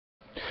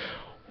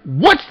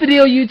What's the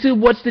deal, YouTube?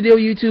 What's the deal,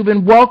 YouTube?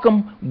 And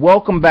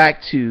welcome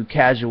back to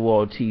Casual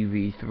World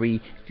TV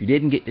 3. If you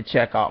didn't get to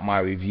check out my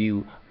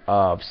review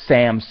of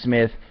Sam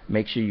Smith,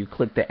 make sure you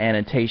click the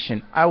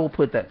annotation. I will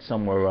put that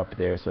somewhere up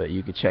there so that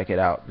you can check it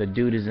out. The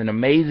dude is an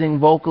amazing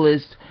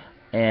vocalist,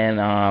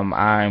 and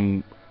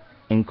I'm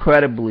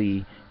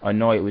incredibly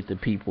annoyed with the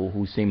people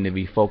who seem to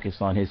be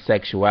focused on his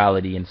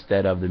sexuality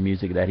instead of the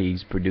music that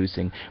he's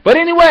producing. But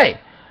anyway,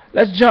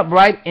 let's jump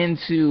right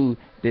into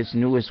this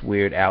newest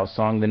Weird Al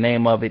song. The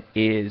name of it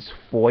is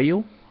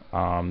Foil.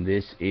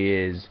 This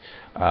is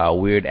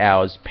Weird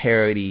Al's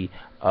parody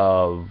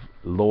of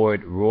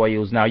Lorde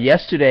Royals. Now,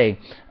 yesterday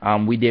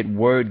we did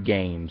word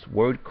games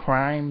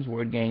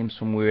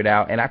from Weird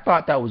Al, and I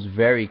thought that was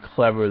very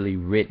cleverly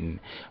written.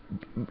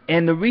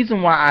 And the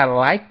reason why I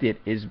liked it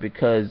is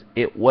because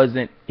he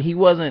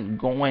wasn't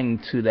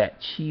going to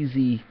that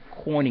cheesy,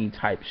 corny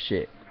type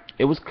shit.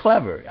 It was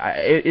clever.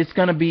 It's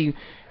gonna be.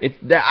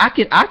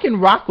 I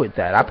can rock with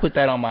that. I put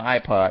that on my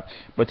iPod.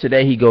 But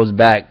today he goes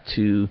back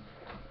to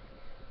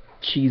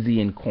cheesy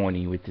and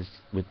corny with this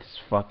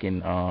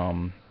fucking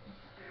what's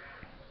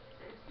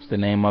the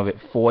name of it?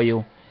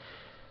 Foil.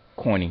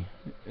 Corny.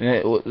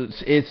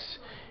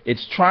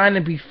 It's trying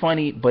to be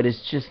funny, but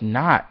it's just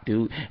not,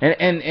 dude.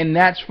 And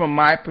that's from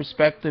my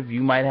perspective.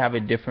 You might have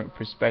a different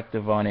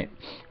perspective on it,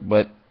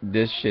 but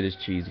this shit is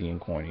cheesy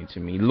and corny to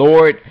me.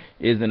 Lorde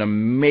is an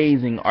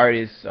amazing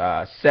artist,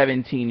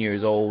 17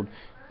 years old,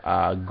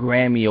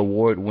 Grammy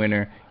Award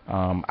winner.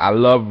 I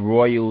love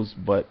Royals,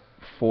 but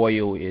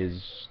Foil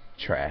is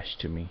trash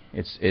to me.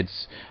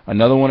 It's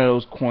another one of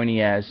those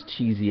corny ass,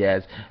 cheesy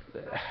ass.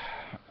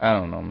 I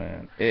don't know,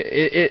 man.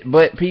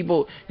 But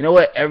people, you know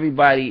what?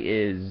 Everybody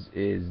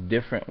is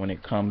different when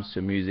it comes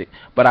to music.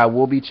 But I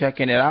will be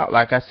checking it out.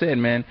 Like I said,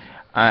 man,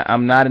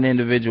 I'm not an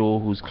individual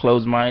who's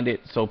closed-minded.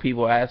 So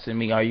people asking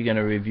me, are you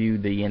gonna review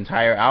the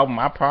entire album?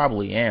 I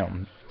probably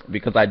am,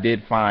 because I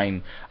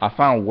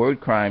found Word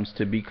Crimes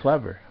to be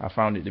clever. I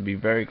found it to be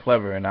very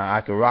clever, and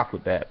I could rock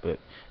with that. But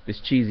this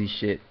cheesy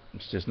shit,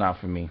 it's just not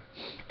for me.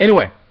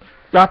 Anyway,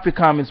 drop your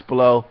comments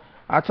below.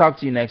 I'll talk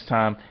to you next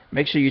time.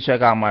 Make sure you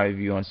check out my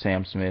review on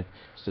Sam Smith.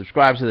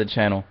 Subscribe to the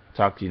channel.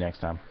 Talk to you next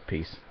time.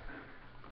 Peace.